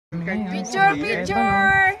Picture,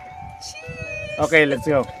 picture! Okay, let's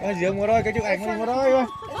go. Video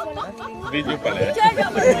pala.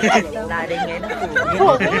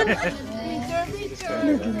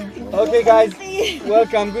 Okay, guys,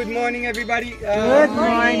 welcome. Good morning, everybody. Good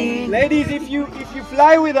morning. Ladies, if you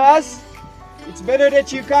fly with us, it's better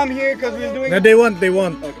that you come here because we're doing. No, they won't.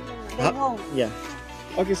 Yeah.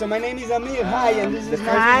 Okay, so my name is Amir. Hi, and this is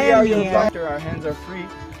Hi, our your Amir. doctor. Our hands are free.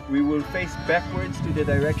 We will face backwards to the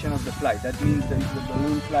direction of the flight. That means that if the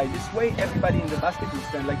balloon fly this way, everybody in the basket will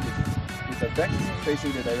stand like this, with our backs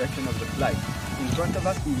facing the direction of the flight. In front of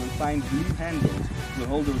us, we will find blue handles. We'll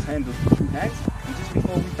hold those handles with 2 hands, and just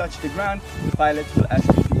before we touch the ground, the pilots will ask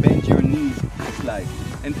you to bend your knees slightly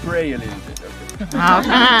and pray a little bit.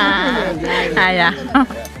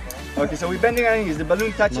 Okay. Okay, so we're bending our knees. The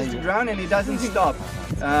balloon touches the ground and it doesn't stop.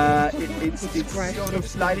 It's sort of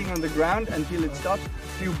sliding on the ground until it stops.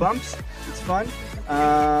 Few bumps. It's fun.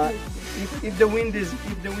 If the wind is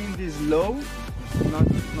low,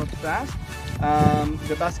 not fast,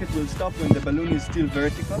 the basket will stop when the balloon is still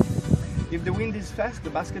vertical. If the wind is fast,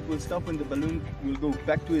 the basket will stop when the balloon will go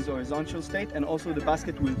back to its horizontal state, and also the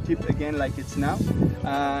basket will tip again like it's now.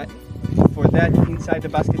 For that, inside the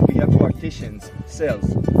basket we have partitions, cells,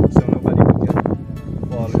 so nobody will get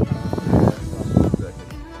fall.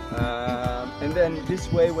 And then this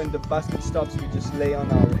way, when the basket stops, we just lay on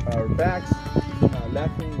our backs,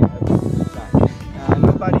 laughing, and have a good time.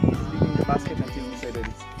 Nobody is leaving the basket until we say that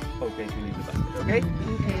it's okay to leave the basket, okay?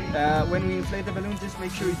 When we inflate the balloon, just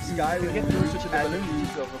make sure it's sky. We get closer to the balloon, which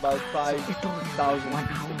is of about 5,000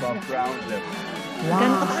 above ground level.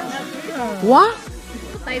 Wow. What?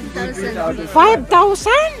 5,000.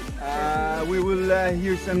 5,000? We will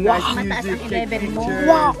hear some nice music, take pictures,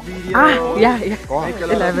 Wow. video. Yeah. Make a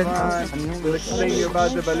lot of fun. We'll explain you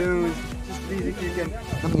about the balloons. Just please,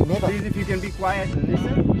 if you can be quiet and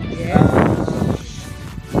listen.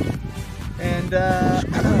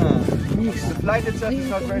 The flight itself is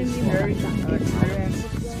not very scary experience.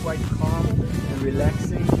 It's quite calm and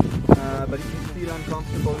relaxing. But if you feel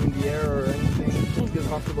uncomfortable in the air or anything, feel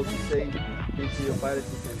comfortable to say to your pilot,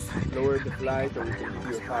 you can lower the flight, or we can give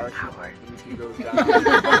you a parachute and you can go down.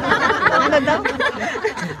 Ano daw?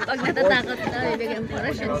 Pag natatakot ka, ibigay ang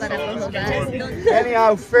parachute para pababa.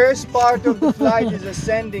 Anyhow, first part of the flight is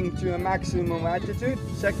ascending to a maximum altitude.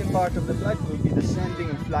 Second part of the flight will be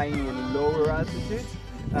descending and flying in lower altitudes.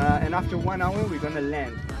 And after 1 hour, we're going to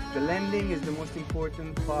land. The landing is the most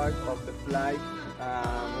important part of the flight.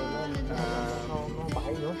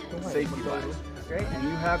 Safety-wise. Okay? And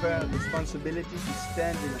you have a responsibility to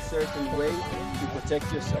stand in a certain way to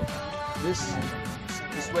protect yourself. This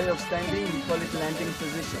way of standing, we call it landing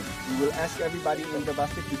position. We will ask everybody in the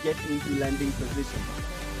basket to get into landing position.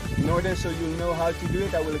 In order so you'll know how to do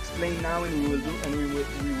it, I will explain now, and we will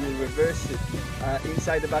reverse it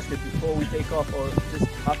inside the basket before we take off, or just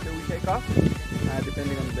after we take off,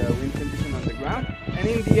 depending on the wind condition on the ground. And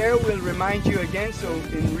in the air, we'll remind you again, so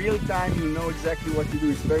in real time you'll know exactly what to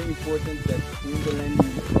do. It's very important that in the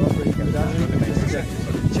landing you properly get down.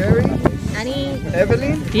 Cherry, Ani?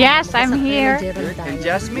 Evelyn, Yes, I'm here. and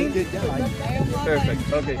Jasmine. Perfect.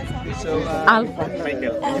 Okay. So Alpha.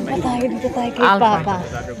 Michael. Alpha.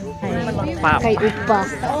 Kay Upa.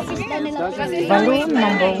 Balloon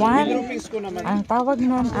number 1. Ang tawag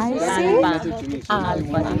nun ay si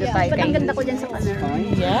Alpha. Dito tayo kay... Ang ganda ko dyan sa kanan.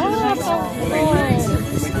 Yes, of course.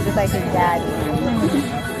 Dito tayo kay Daddy.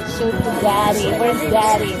 Shoot to Daddy. Where's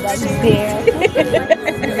Daddy? Daddy's there.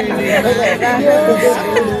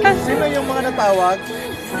 Sino yung mga natawag?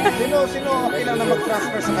 Sino ilang na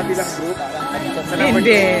mag-transfer sa kabilang group?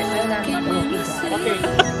 Hindi. Okay.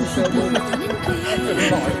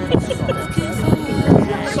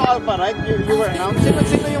 So Alpha, right? You were announced.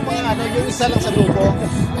 Sino yung mga yung isa lang sa grupo?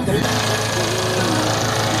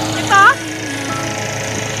 Ito?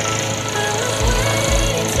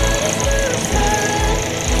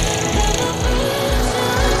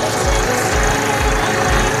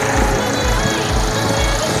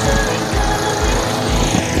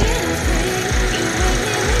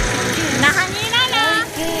 Nahangina na.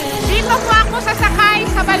 Dito po ako sasakay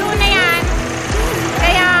sa balon na yan.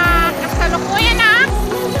 Kaya kasalukuyan na.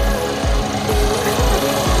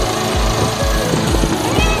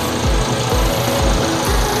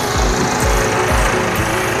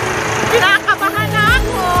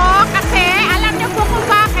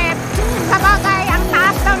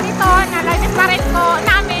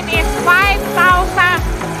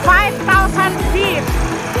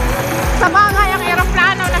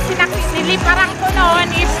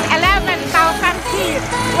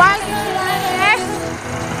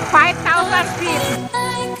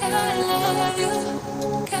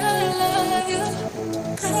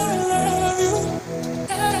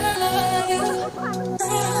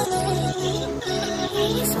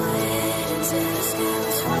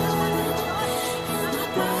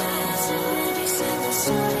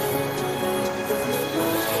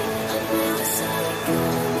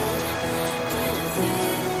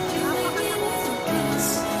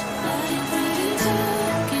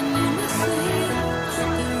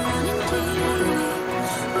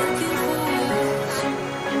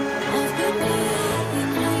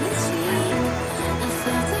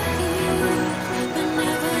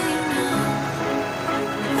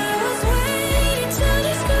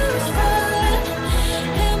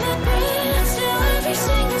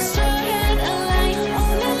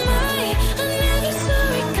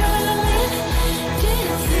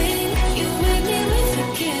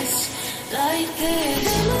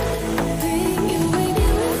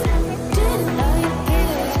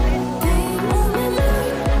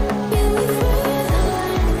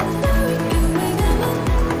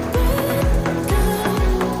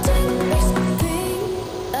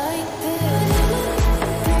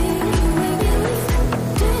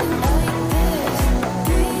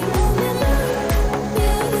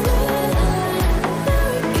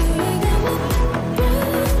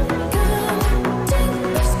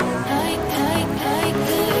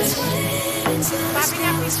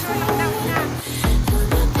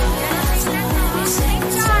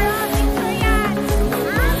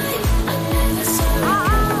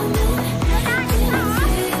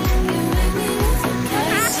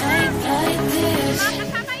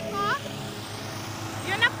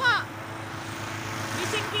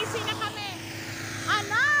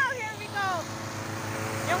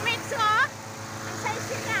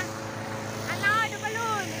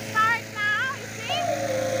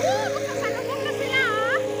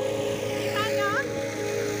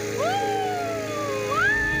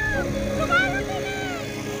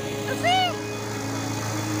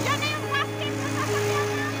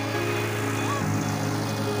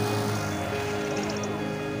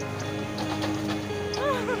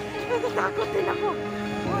 Natatakot din ako.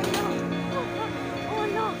 Oh no. Oh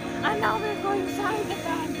no. And now we're going side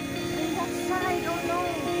again. And that side, oh no.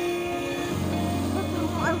 But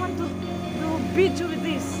I want to do video with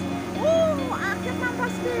this. Oh, akit na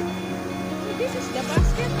basket. This is the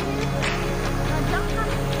basket. Nandiyan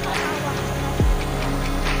kami sa tawa.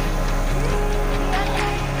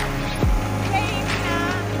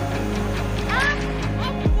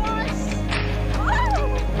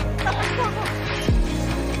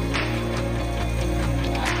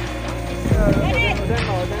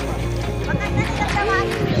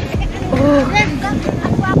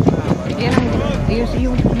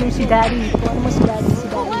 Yung si Daddy. Kung ano mo si Daddy? Si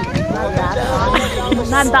Daddy.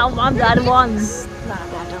 Not that one, the other one.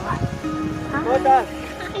 Hi,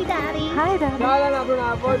 Daddy. Hi, Daddy.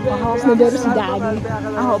 House na Daddy si Daddy.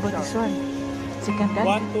 How about this one? Second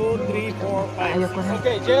Daddy? 1, 2, 3, 4, 5. Ayoko na.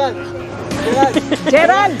 Okay, Gerald. Gerald.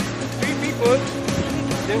 Gerald! 3 people.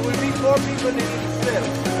 There will be 4 people in each cell.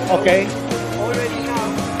 Okay. Already now.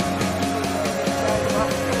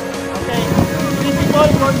 Okay. 3 people,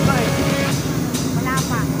 1 side. Wala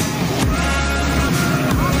pa.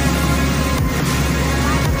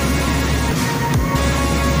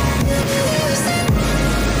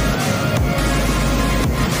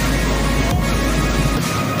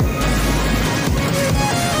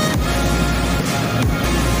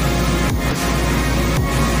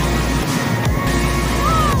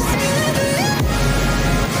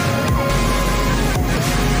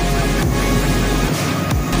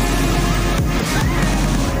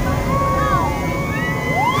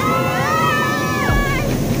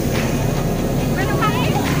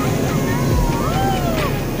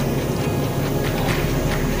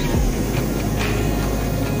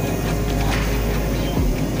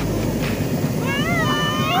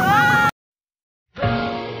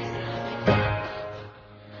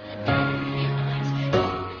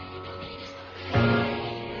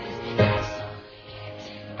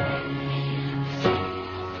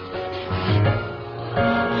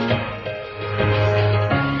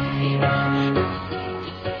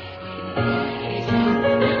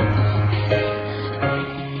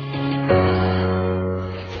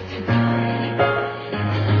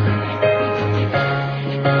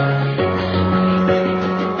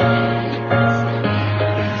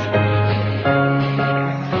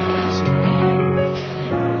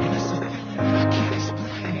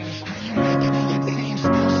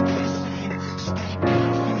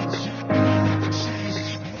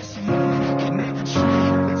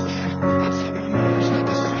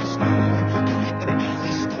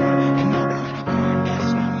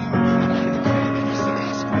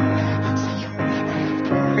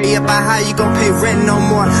 About how you gon' pay rent no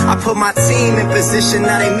more. I put my team in position,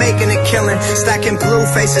 now they making a killing. Stacking blue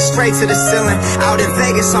faces straight to the ceiling. Out in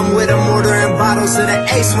Vegas, I'm with them, ordering bottles of the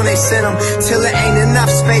Ace when they send them. Till it ain't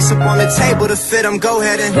enough space up on the table to fit them. Go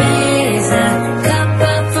ahead and raise a cup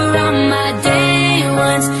up for all my day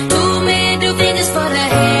ones. 2 middle fingers for the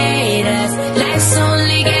haters. Life's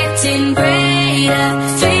only getting greater.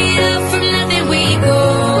 Straight up from nothing we go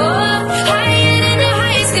higher than the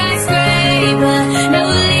highest skyscraper. No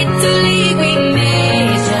league we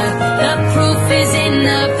measure. The proof is in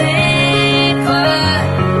the paper.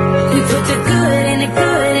 We put the good in the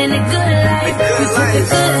good in the good life. We put the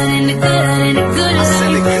good in the good in the good life.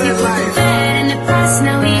 We put the bad in the past,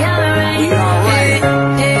 now we alright. we alright.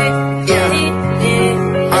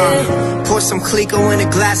 Pour some Clico in a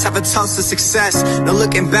glass, have a toast to success. No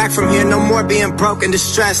looking back from here, no more being broke and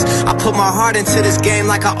distressed. I put my heart into this game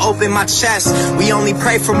like I open my chest. We only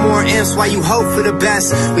pray for more M's while you hope for the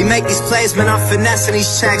best. We make these plays, man, I'm finessing these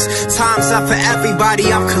checks. Time's up for everybody,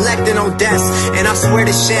 I'm collecting on debts. And I swear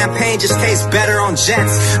this champagne just tastes better on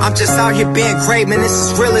jets. I'm just out here being great, man, this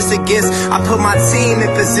is real as it gets. I put my team in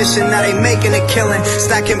position, now they making a killing.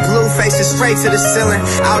 Stacking blue faces straight to the ceiling.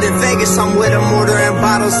 Out in Vegas, I'm with them, ordering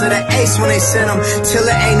bottles of the Ace when they send them. Till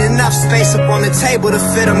it ain't enough space up on the table to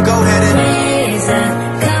fit them. Go ahead and raise a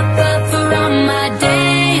cup up for all my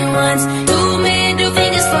day ones. 2 middle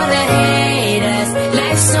fingers for the haters.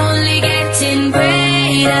 Life's only getting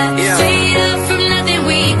greater. Straight up from nothing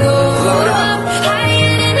we go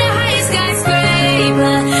higher than the highest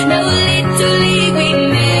skyscraper. No little league we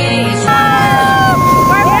measure.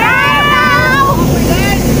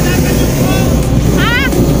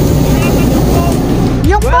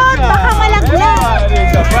 Yung pot, baka malaglag.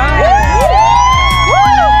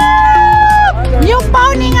 Yung pot!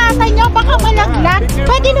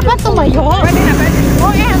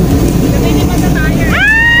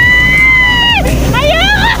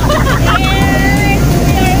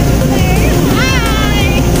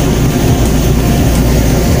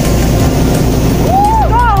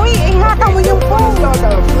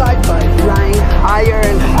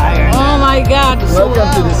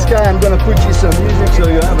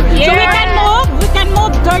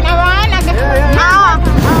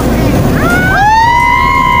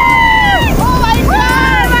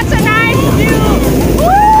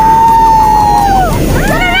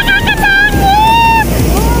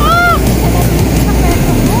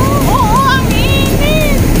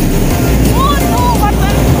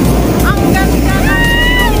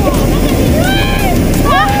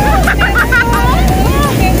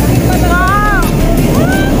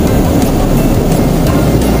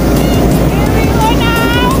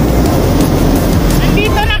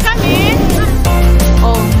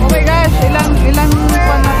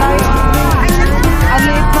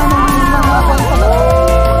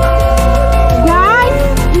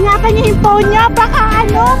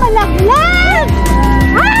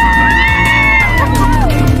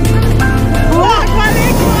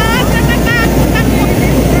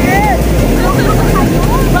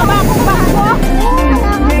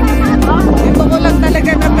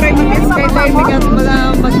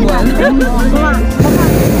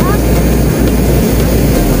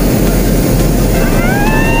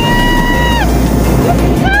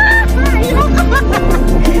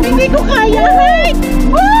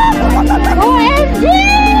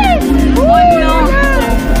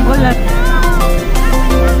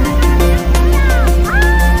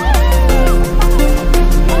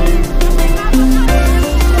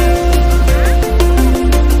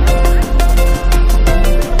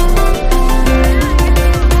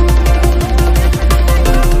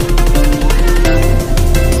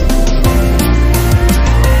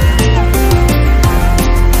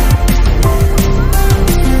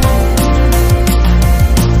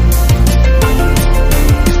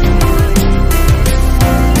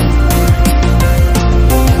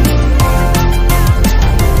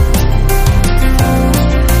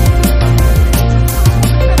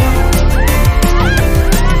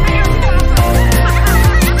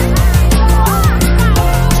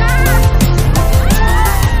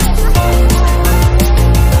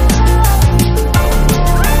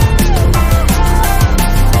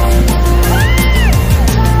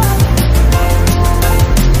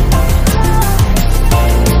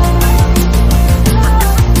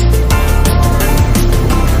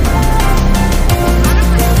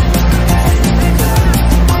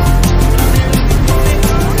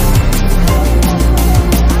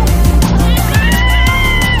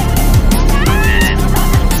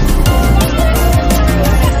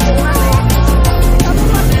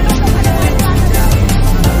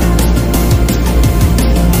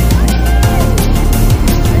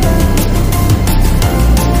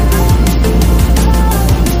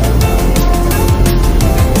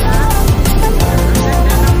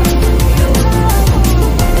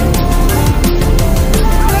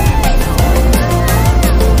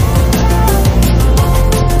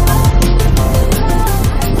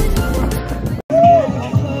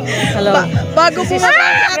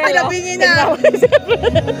 Ate, labingin na.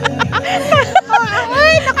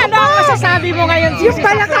 Ay, Ano ang masasabi mo ngayon? yung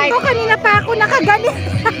balakang ko, kanina pa ako nakagalit.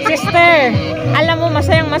 Sister, alam mo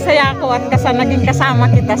masayang masaya ako at naging kasama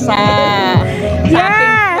kita sa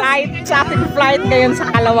ating flight ngayon sa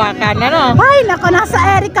Kalawakan. Ano? Ay, nako,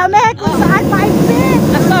 nasa eri kami kung saan 5 feet.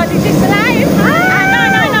 So, this is live. No.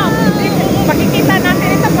 Makikita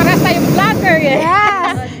natin ito para sa yung vlogger.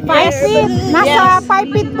 Yes, 5 feet. Nasa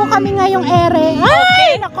 5 feet po kami ngayong ere.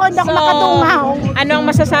 Ay, nako, hindi ako makatungaw. Ano ang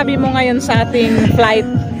masasabi mo ngayon sa ating flight?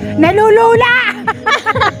 Nalulula!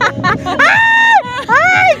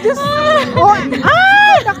 Ay, Diyos! Oh,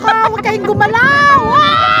 ay, nako, huwag kayong gumalaw!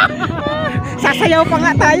 Sasayaw pa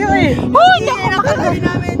nga tayo eh. Uy, hindi ako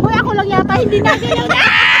makagalaw. Uy, ako lang yata hindi nagalaw.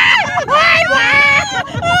 Ay,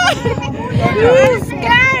 I'm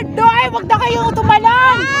scared! Doy, huwag na kayong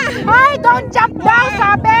tumalon! Ay, don't jump down,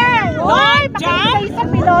 sabi! Uy, makinig kayo sa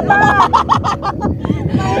piloto!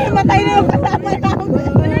 Matay na yung kasama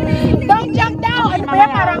namin. Don't jump down! Ano ba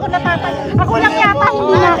yan? Parang ako natatay. Ako lang yata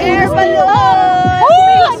hindi nakikita.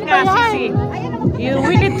 Uy, ano ba yan?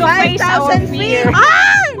 We need to face our fear.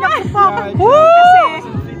 Ay! Naku po! Woo!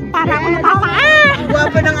 Parang ako natatay.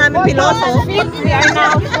 Guwapo ng aming piloto. We are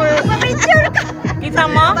now for... Kita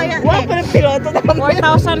mo? Guwapo ng piloto naman.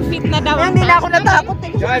 4,000 feet na daw. Hindi na ako natakot.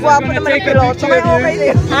 Guys, I'm gonna take a picture of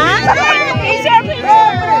you. Ha?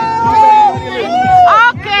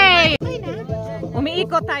 Okay.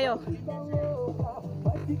 Umiikot tayo.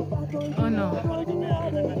 Oh no.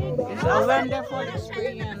 It's a wonderful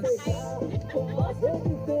experience.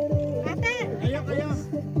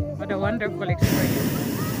 What a wonderful experience.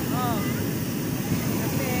 Oh.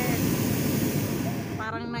 Kasi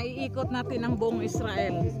parang naiikot natin ang buong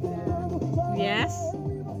Israel. Yes.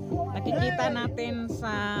 Nakikita natin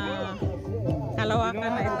sa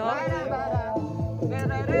Kalawakan na ito.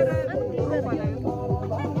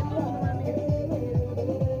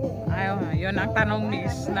 Ayun, yun ang tanong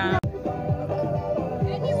Miss na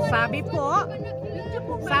sabi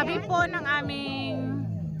po ng aming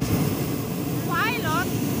pilot,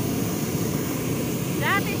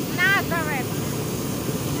 that is Nazareth.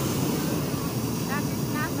 That is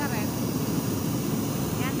Nazareth.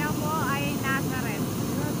 Yan daw po ay Nazareth.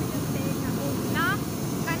 No?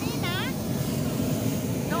 Kanina,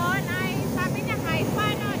 doon ay sabi niya kahit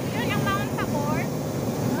paano, yun yung Mount Tabor.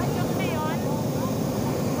 Yung na yun,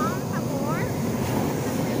 Mount Tabor.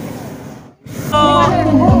 So,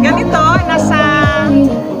 ganito,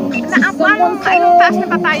 anong taas na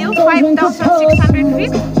ba tayo? 5,600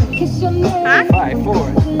 feet? Ha?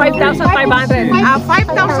 5,500.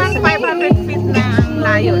 5,500 feet na ang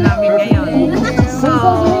layo namin ngayon. So,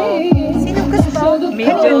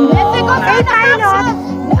 medyo nakakatakot.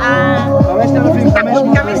 Takot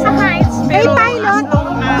kami sa heights. Pero as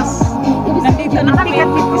long as nandito na kami at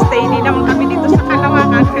stay din naman kami dito sa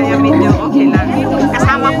Kalawakan, kaya medyo okay lang.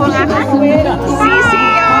 Kasama ko nga Sisi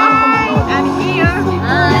and here.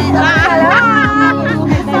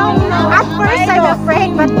 At first I'm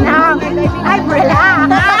afraid, but now I'm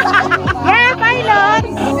relaxed. Yeah, pilot!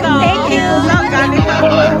 Thank you!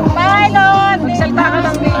 Pilot! Salta ka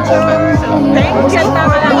ng picture. Thank you. Salta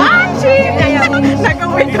ka ng watching. Kaya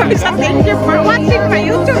nag-away kami sa thank you for watching my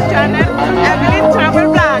YouTube channel, Evelyn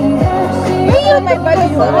Travel Vlog. May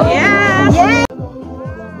balik mo? Yes! Yes!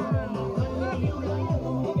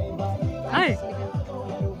 Ay!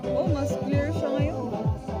 Oh, mas clear siya ngayon.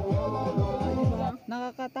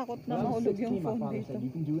 Nakakatakot na mahulog yung phone dito.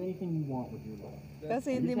 Kasi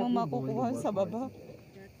hindi mo makukuha sa baba.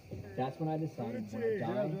 That's when I decided when I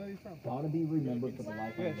die, I want to be remembered for the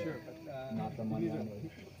life I lived, not the money I made.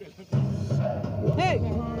 Hey!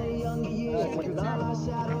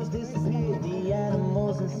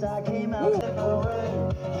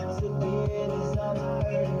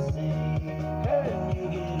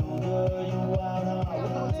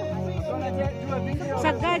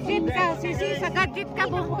 Sa gadget ka, Sisi, sa gadget ka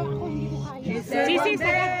po. Sisi, sa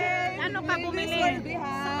gadget. Ano ka bumili?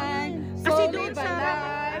 Kasi doon sa...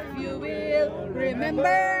 You will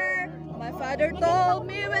remember. My father told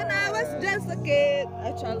me when I was just a kid.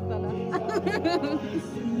 A child pala.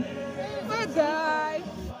 Bagay.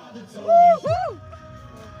 Woohoo!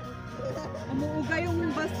 Umuuga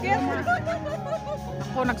yung basket.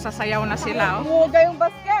 Ako, nagsasayaw na sila. Oh. Umuuga yung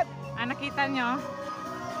basket. Ah, nakita nyo?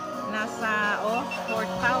 Nasa,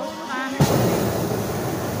 4,000.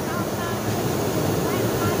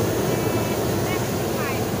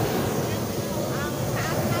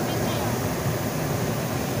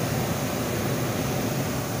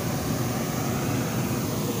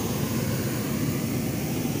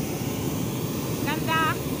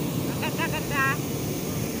 Ganda. Ganda.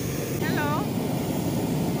 Hello.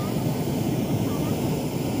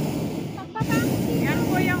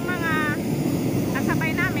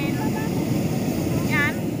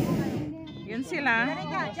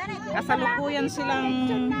 Kasalukuyan silang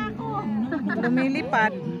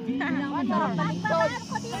lumilipad.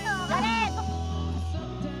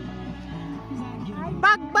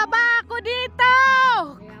 Pagbaba ko dito!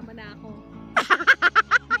 Yaman na ako.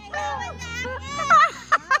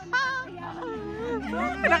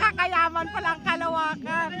 Nakakayaman palang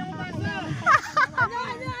Kalawakan.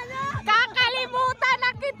 Kakalimutan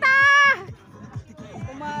na kita!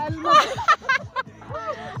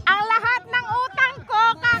 Ang lahat ng utang ko,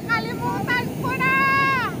 kakalimutan ko na!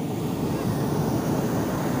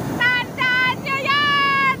 Tandaan nyo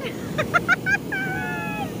yan!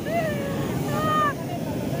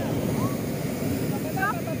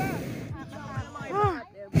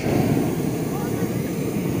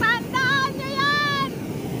 Tandaan nyo yan!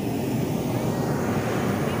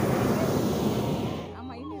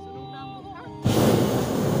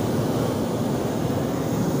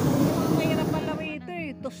 Mahirap pala ito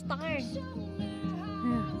eh. Tusta ka eh.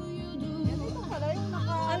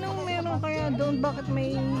 Anong meron kaya doon? Bakit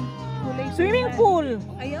may kulay? Swimming pool!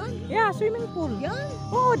 Ayan? Yeah, swimming pool. Yan?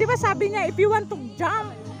 Oo, di ba sabi niya, if you want to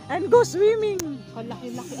jump and go swimming.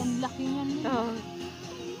 Kalaki-laki. Ang laki nga.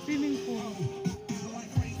 Swimming pool.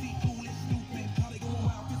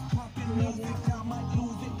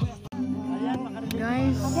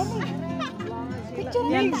 Guys.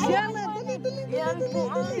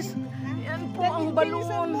 Yan po ang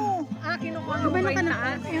balon. Kinukuha mo ba yung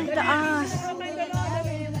taas? Yung taas.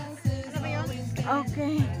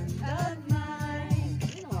 Okay.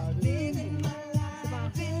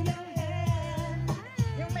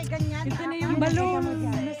 Ito na yung balon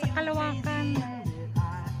sa Kalawakan.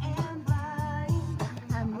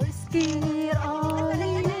 I'm risking it all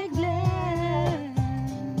in a glance.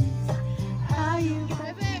 How you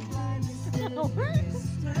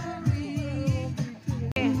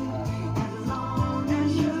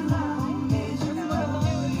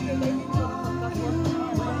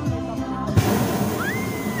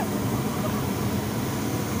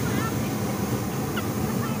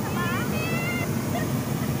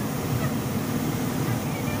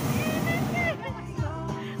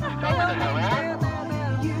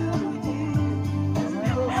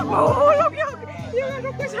Mahulog yung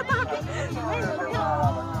ano ko sa taki.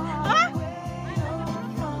 Ha?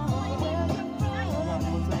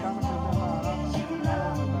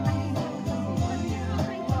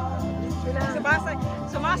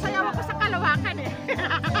 Sumasayaw ako sa Kalawakan eh.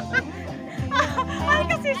 Ay,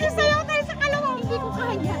 kasi sasayaw tayo sa Kalawakan. Hindi ko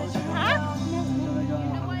kaya. Ha?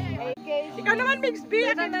 Ikaw naman, Mix B.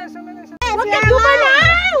 Huwag kang gumalaw!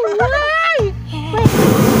 Ay!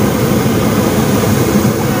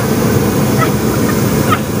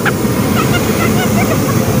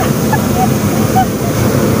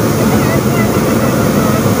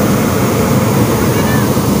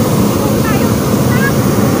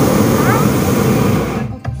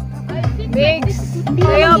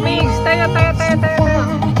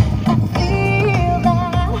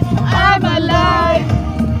 I'm alive!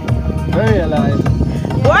 Very alive.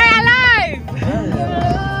 We're alive!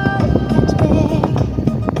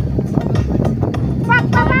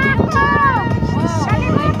 Pagbaba ko!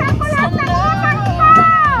 Kalimutan ko lang ng utang ko!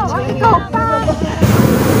 Ikaw pa!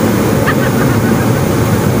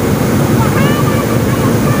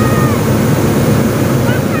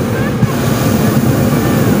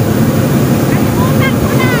 Kalimutan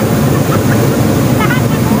ko lang!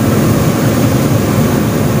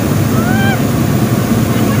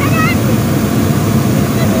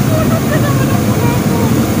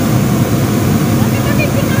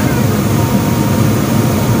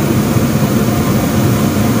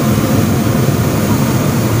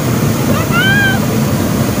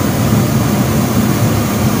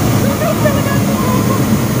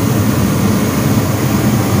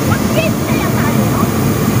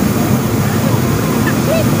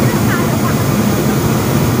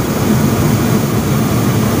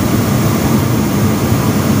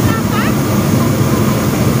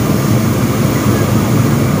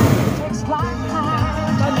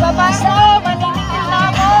 Lahat ng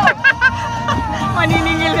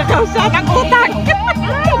maniningil na daw siya ng utang.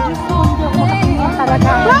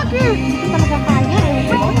 Talaga. Bakit? Talaga kaya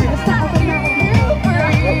eh.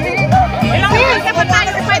 Ilang oras na ba tayo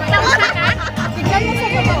sa 5,000 ha? Tignan mo sa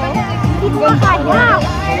totoo. Hindi ko kaya.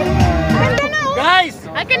 Guys!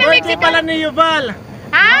 Birthday pala ni Yuval!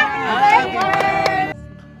 Ha?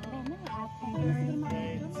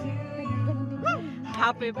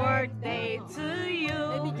 Happy birthday to you.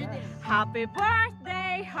 Happy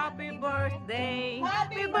birthday, happy birthday,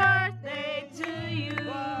 happy birthday to you.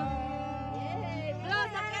 Blow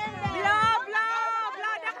the candle. Blow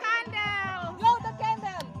the candle. Blow the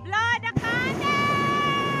candle. Blow the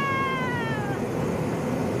candle.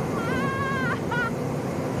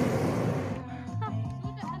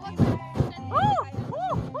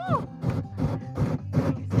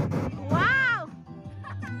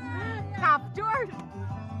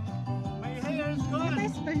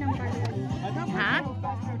 Spare ng balon. Ha?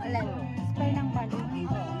 Alin? Spare ng balon.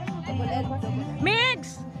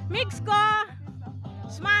 Mix! Mix ko!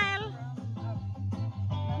 Smile!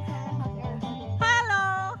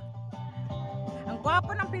 Hello! Ang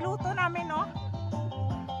gwapo ng piloto namin, oh.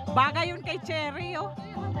 Bagay yun kay Cherry, oh.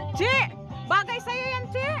 Che! Bagay sa'yo yan,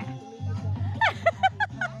 Che!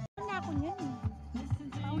 Wala ako yan.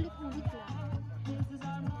 Paulit-ulit lang.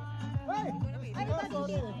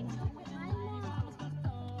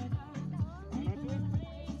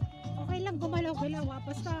 Okay lang gumalaw-galaw,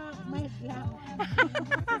 basta mild lang.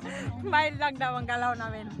 Mild lang daw ang galaw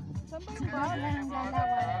namin. Mild lang ang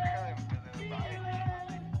galawan.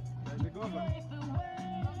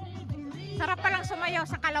 Sarap palang sumayaw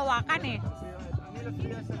sa kalawakan, eh.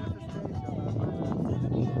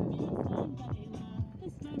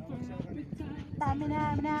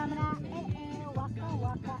 Tamina, waka,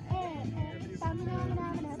 waka, tamina,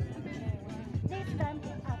 let's turn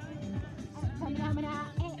it up. Tamina,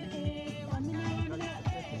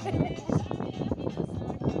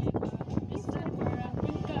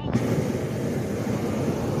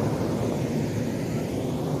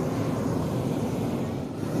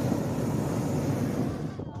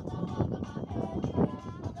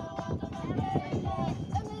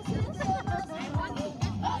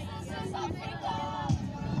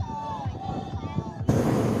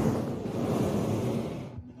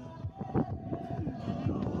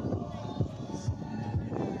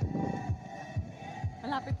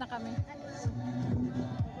 Malapit na kami.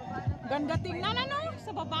 Ganda tingnan, ano?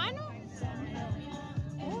 Sa baba, ano?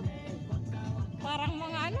 Oh. Parang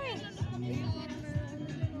mga ano, eh.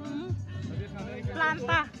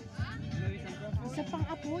 Planta. Isa pang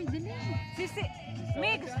apoy, dali. Sisi.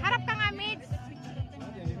 Migs, harap ka nga, Migs.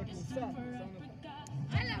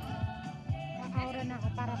 Aura na ako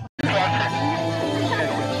para pa.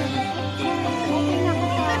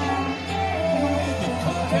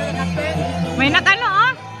 May nakano,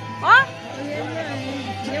 oh? Oh?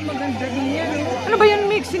 Yan, maganda din yan. Ano ba yun,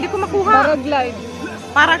 Migs? Hindi ko makuha. Paraglide.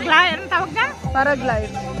 Paraglide? Anong tawag na?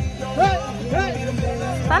 Paraglide.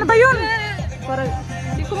 Ano ba yun?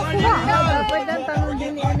 Hindi ko makuha. Pwede ang tanong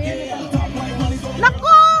din ni ano yan.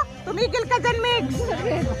 Nako! Tumigil ka dyan, Migs.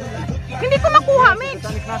 Hindi ko makuha, Migs.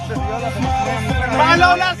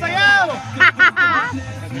 Palo na sayaw!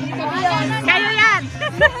 Kayo yan.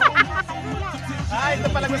 Ito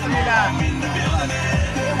pala gusto nila.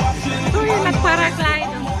 Ito yung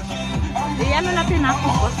nag-paraglide. Ano natin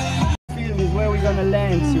ako? Field is where we're gonna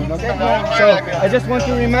land soon, okay? So I just want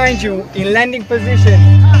to remind you, in landing position,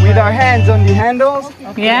 with our hands on the handles,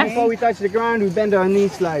 Yes. before we touch the ground, we bend our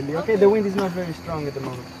knees slightly, okay? The wind is not very strong at the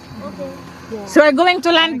moment. So we're going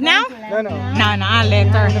to land now? No, no. No,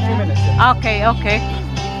 later. In a few minutes. Okay, okay.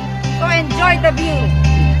 So enjoy the view.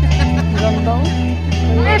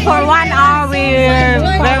 For 1 hour, we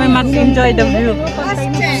very much enjoy the view.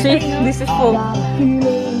 See, this is full.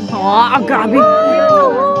 Oh, grabe.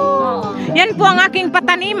 Yan po ang aking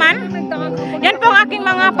pataniman. Yan po ang aking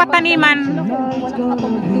mga pataniman.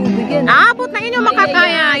 Abot ng inyong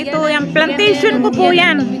makakaya. Ito yung plantation ko po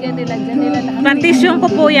yan. Plantation ko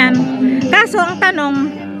po yan. Kaso ang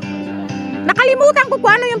tanong, nakalimutan ko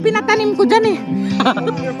kung ano yung pinatanim ko dyan, eh.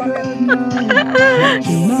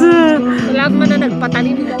 Sa lahat man na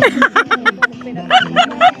nagpatanim daw.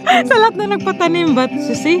 Sa lahat na nagpatanim, but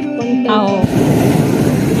you see? Oo.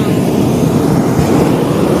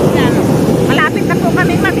 Yan. Malapit na po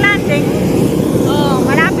kami mag-landing. Oh,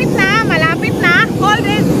 malapit na. Hold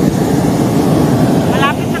it.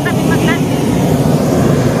 Malapit na kami mag-landing.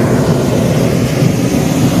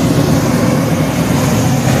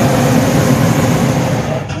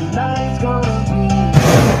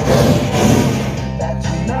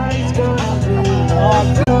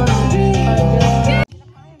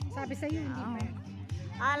 Sabi sa'yo, hindi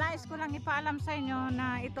pa. Nais ko lang ipaalam sa inyo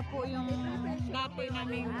na ito po yung dati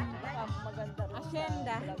naming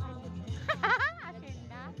asyenda.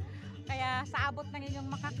 Asyenda. Kaya sa abot ng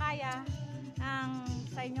inyong makakaya, ang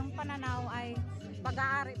sa inyong pananaw ay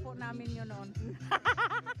pag-aari po namin yun noon.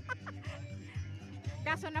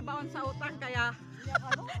 Kaso nabaon sa utang kaya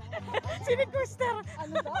sinikuster.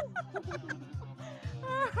 Ano daw?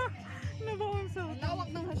 Nabaon sa utang. Lawak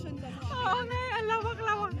ng hasyenda. Oo nga, ang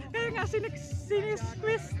lawak-lawak. Kaya nga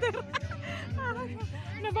sinisquister.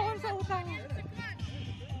 Nabaon sa utang.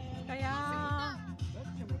 Kaya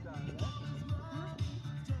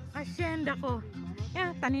asyenda ko.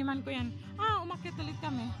 Taniman ko yan. Umakyat ulit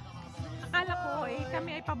kami. Akala ko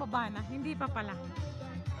kami ay pababa na. Hindi pa pala.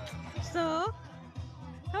 So,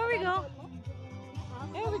 here we go.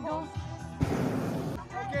 Here we go.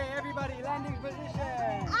 Okay, everybody, landing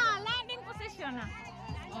position. Landing position na.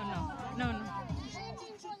 No.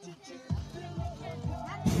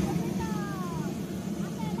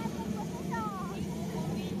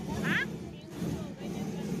 Ha?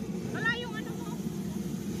 Wala yung ano mo.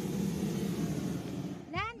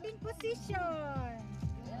 Landing position.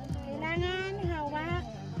 Kailangan hawak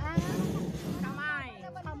ang Kamay.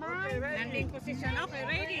 kamay Landing position. Okay,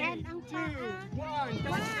 ready? and ang paa.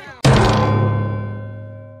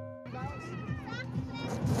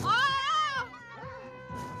 Oh!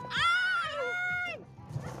 Ay!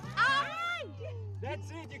 Ay! That's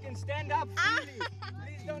it. You can stand up freely.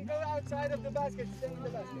 Please don't go outside of the basket. Stay in the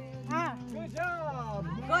basket. Ah, Good job.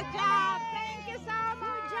 Good job! Thank you so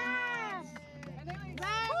much! thank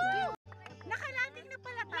you. Nakalanding na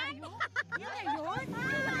pala tayo. Yun na yun.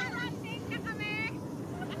 Nakalanding na kami!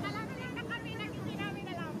 Nakalanding na kami na hindi namin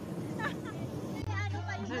alam.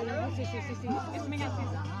 Excuse me nga,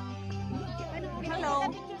 sis. Hello.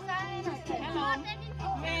 Hello.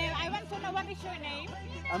 I want to know what is your name?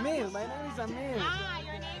 Amir, my name is Amir. Ah,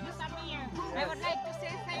 your name is Amir. I would like to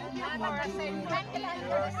say thank you for saying thank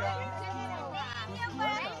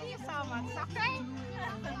you so much, okay?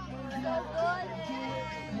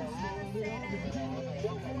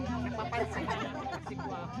 Napapansin ko si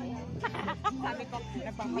Guapo. Sabi ko,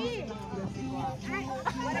 napapansin ko si Guapo.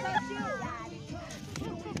 What about you?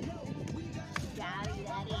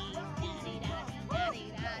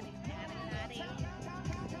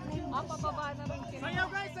 Pababa na rin sila. Sayaw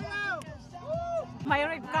guys, sayaw! May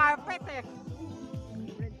red carpet eh.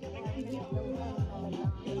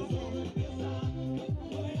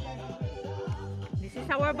 This is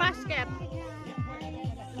our basket.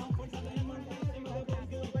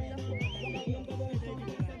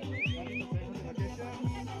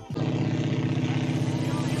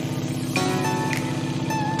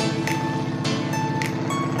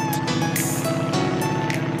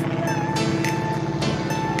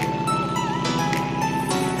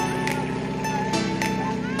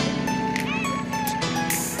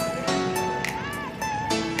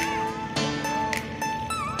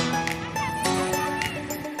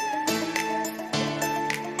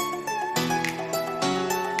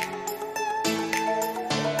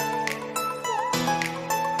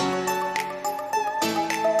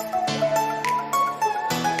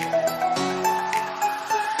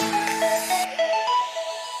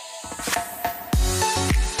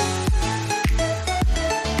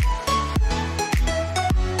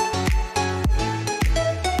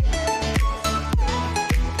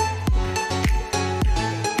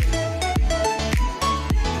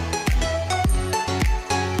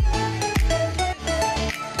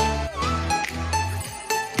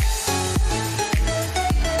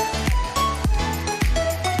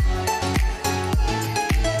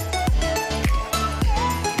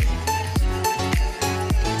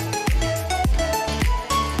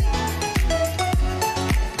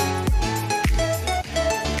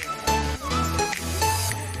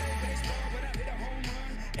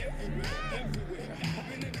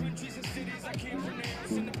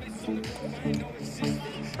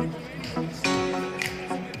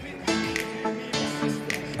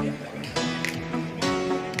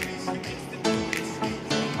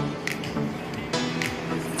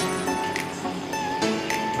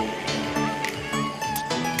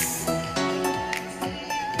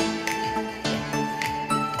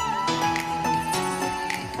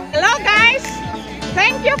 Hello guys!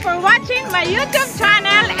 Thank you for watching my YouTube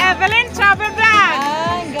channel, Evelyn Travel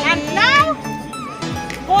Vlog. And now,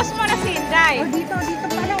 post mo na si Inday. Dito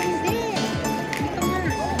pala, hindi. Dito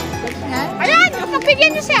nga. Ayan,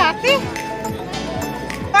 pagbigyan niyo si ate.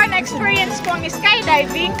 Na-experience ko ang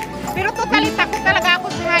skydiving, pero totally takot talaga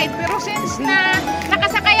ako sa height. Pero since na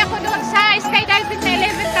nakasakay ako doon sa skydiving na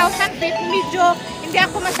 11,000 feet, medyo hindi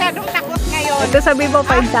ako masyadong takot ngayon. Ito sabi mo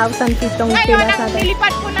 5,000 feet tong Ngayon, ang pinasabi.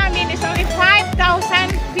 nilipad po namin is only 5,000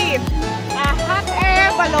 feet. A hot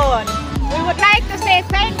air balloon. We would like to say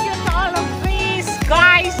thank you to all of these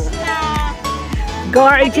guys na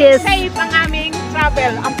Gorgeous! safe ang aming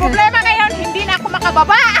travel. Ang problema ngayon, hindi na ako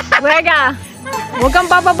makababa. Rega, huwag kang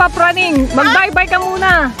bababa praning. Mag-bye-bye ka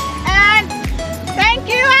muna. And thank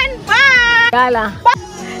you and bye! Gala.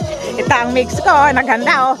 Ito ang mix ko,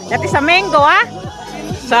 naganda oh. Dati sa mango ah.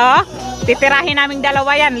 So, titirahin naming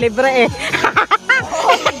dalawa yan, libre eh.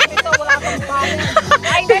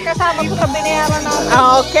 Ay, hindi, kasama ko sa binayaran na.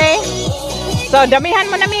 Okay. So, damihan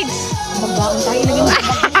mo na, Migs. Magbaon tayo naging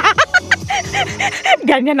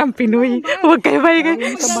Ganyan ang Pinoy. Huwag kayo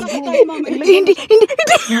maingay. Hindi.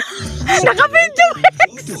 Naka-video,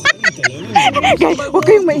 Migs. Guys, huwag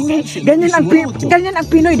kayong maingay. Ganyan ang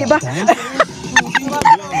Pinoy, di ba?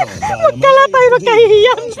 Huwag kala tayo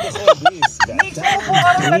magkahihiyan.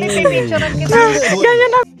 Ganyan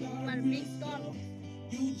na.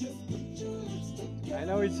 I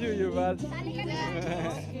know it's you, Yuval.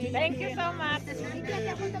 Thank you so much.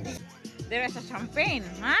 There is a champagne,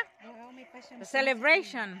 huh? The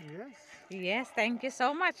celebration. Yes, Yes, thank you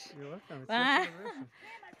so much. you're welcome. It's Ah. your celebration.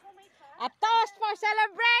 A toast for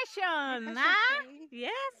celebration, ha?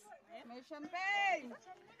 Yes. May champagne.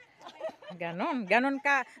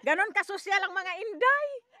 Ganon ka sosyal ang mga Inday.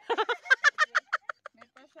 May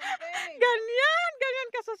pa champagne. Ganyan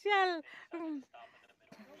ka sosyal.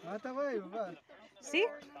 Mata ko, Yuval. See?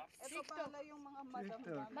 Ito pala yung mga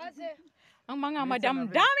madam. Ang mga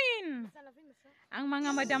madamdamin. Ang mga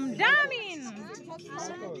madamdamin.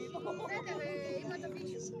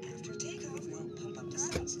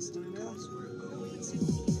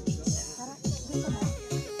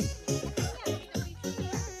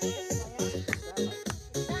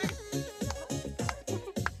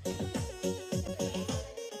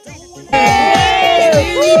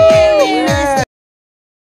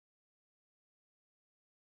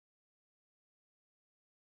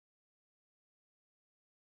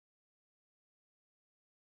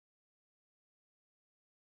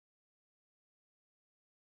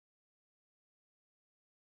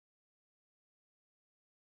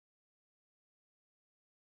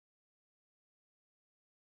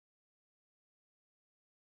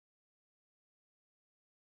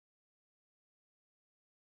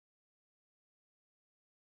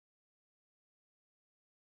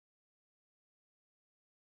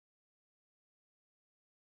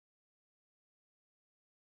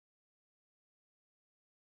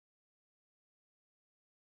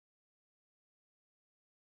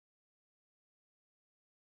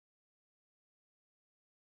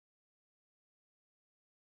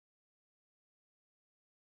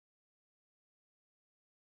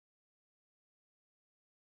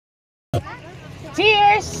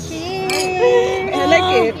 Cheers! I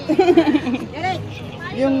like it.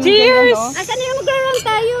 Yung Cheers! Asan na yung mag-round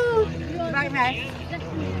tayo?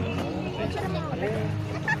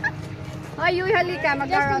 Ay, halika,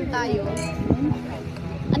 mag-round tayo.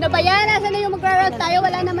 Ano ba yan? Asan na yung mag-round tayo?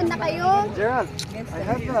 Wala naman na kayo. Gerald, I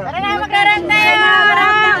have the... Tara na, mag-round tayo!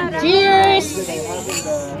 Cheers!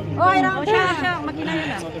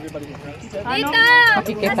 Dito!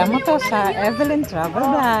 Makikita mo to sa Evelyn Travel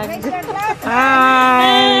Vlog.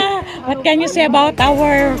 Hi! What can you say about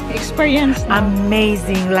our experience?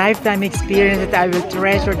 Amazing lifetime experience that I will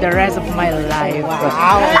treasure the rest of my life.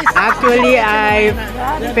 Wow. Actually, I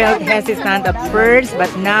felt hesitant at first, but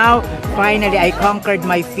now finally I conquered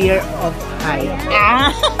my fear of height.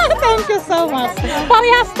 Thank you so much.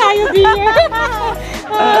 Parehas tayo, dear.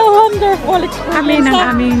 Wonderful experience. Kami ng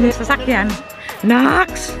aming sasakyan.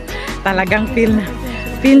 Nax! Talagang feel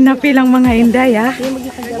ang mga Inday, ha?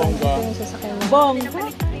 Bong.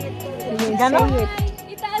 Ganon?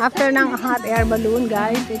 After ng hot air balloon,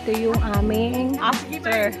 guys, ito yung aming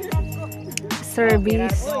After.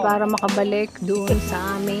 service para makabalik doon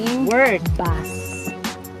sa aming bus.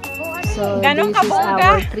 So, Ganong this is kabongga.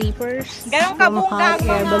 our trippers Ganong from kabongga hot ang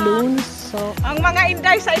air mga- balloons. So, Ang mga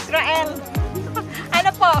Inday sa Israel. Ano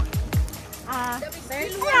po?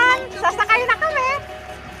 Ayan, sasakay na kami.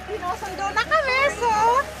 Sinusundo na kami, so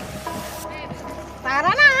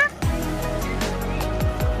tara na.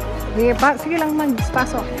 sige lang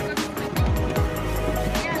magpasok.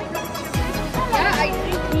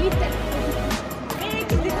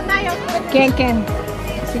 Dito tayo. Ken.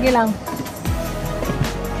 Sige lang.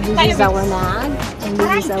 This is our mag and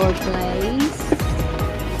this is our place.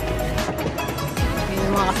 Yan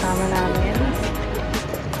yung mga kasama namin.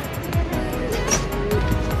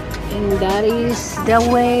 And that is the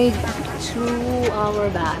way to our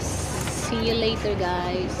bus. See you later,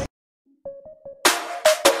 guys.